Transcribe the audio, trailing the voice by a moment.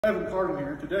Evan Kardon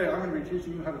here. Today I'm going to be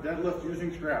teaching you how to deadlift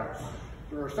using straps.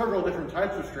 There are several different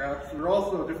types of straps. There are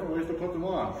also different ways to put them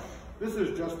on. This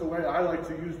is just the way I like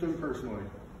to use them personally.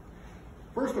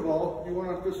 First of all, you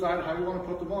want to decide how you want to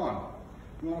put them on.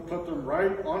 You want to put them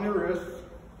right on your wrists,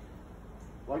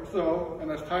 like so, and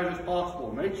as tight as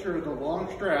possible. Make sure the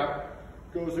long strap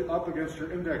goes up against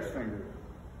your index finger.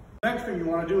 Next thing you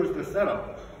want to do is the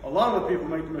setup. A lot of the people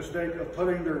make the mistake of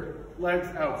putting their legs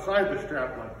outside the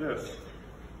strap like this.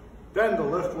 Then the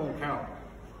lift won't count.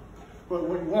 But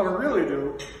what you want to really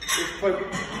do is put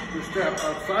the strap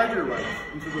outside your legs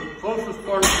into the closest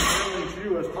part of the ceiling to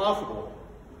you as possible.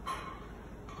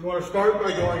 You want to start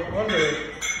by going under it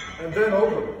and then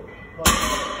over it.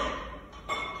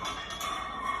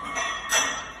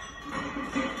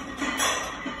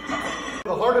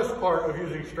 The hardest part of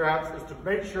using straps is to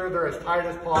make sure they're as tight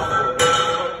as possible and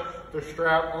put the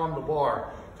strap on the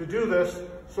bar. To do this,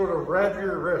 sort of rev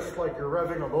your wrist like you're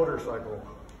revving a motorcycle.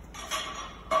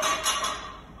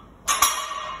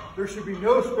 There should be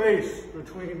no space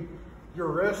between your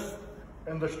wrist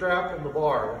and the strap and the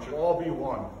bar. It should all be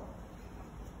one.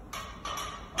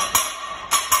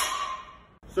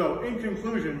 So in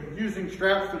conclusion, using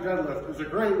straps to deadlift is a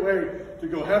great way to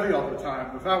go heavy all the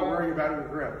time without worrying about your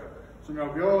grip. So now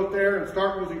go out there and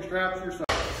start using straps yourself.